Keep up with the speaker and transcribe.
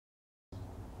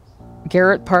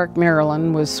Garrett Park,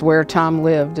 Maryland was where Tom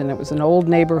lived, and it was an old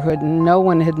neighborhood and no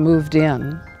one had moved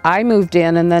in. I moved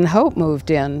in and then Hope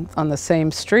moved in on the same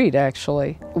street,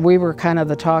 actually. We were kind of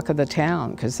the talk of the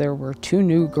town because there were 2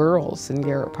 new girls in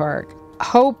Garrett Park.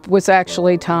 Hope was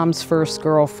actually Tom's first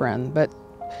girlfriend, but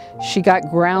she got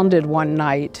grounded one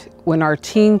night when our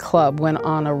teen club went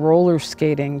on a roller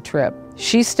skating trip.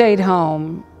 She stayed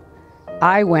home,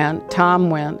 I went, Tom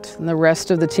went, and the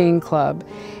rest of the teen club.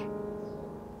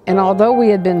 And although we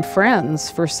had been friends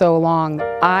for so long,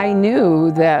 I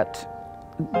knew that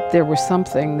there was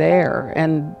something there,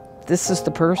 and this is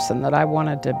the person that I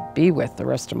wanted to be with the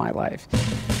rest of my life.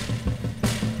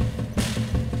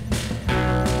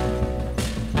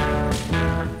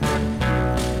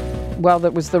 Well,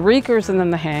 there was the Reekers and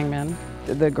then the Hangmen.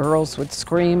 The girls would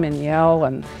scream and yell,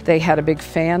 and they had a big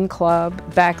fan club.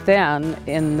 Back then,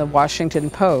 in the Washington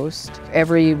Post,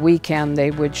 every weekend they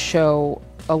would show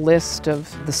a list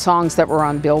of the songs that were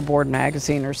on Billboard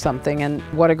magazine or something, and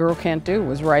What a Girl Can't Do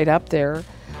was right up there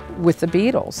with the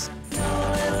Beatles.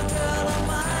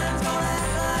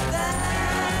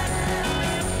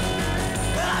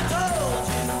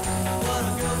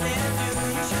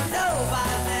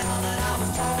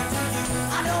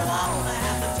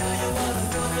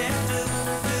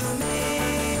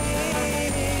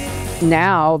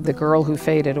 Now, The Girl Who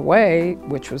Faded Away,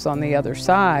 which was on the other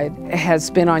side,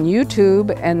 has been on YouTube,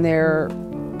 and there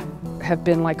have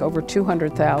been like over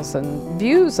 200,000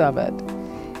 views of it.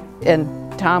 And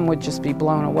Tom would just be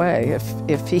blown away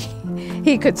if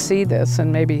he could see this,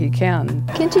 and maybe he can.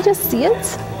 Can't you just see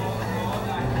it?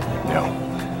 No,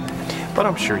 but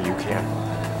I'm sure you can.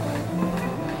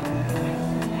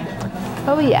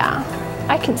 Oh yeah,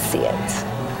 I can see it.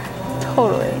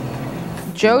 Totally.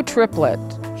 Joe Triplett,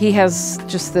 he has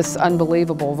just this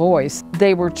unbelievable voice.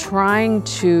 They were trying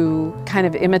to kind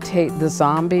of imitate the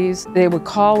Zombies. They would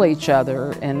call each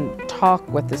other and talk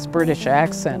with this British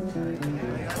accent.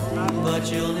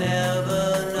 But you'll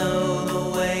never know the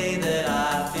way that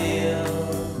I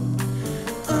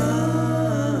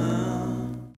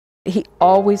feel. He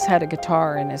always had a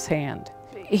guitar in his hand.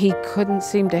 He couldn't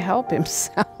seem to help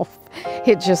himself.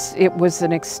 It was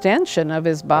an extension of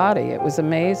his body. It was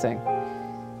amazing.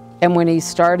 And when he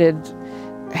started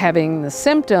having the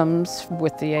symptoms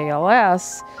with the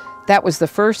ALS, that was the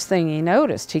first thing he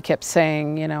noticed. He kept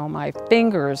saying, you know, my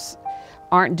fingers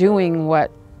aren't doing what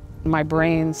my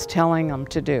brain's telling them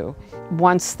to do.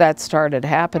 Once that started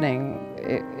happening,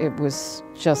 it was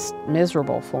just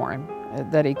miserable for him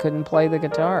that he couldn't play the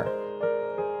guitar.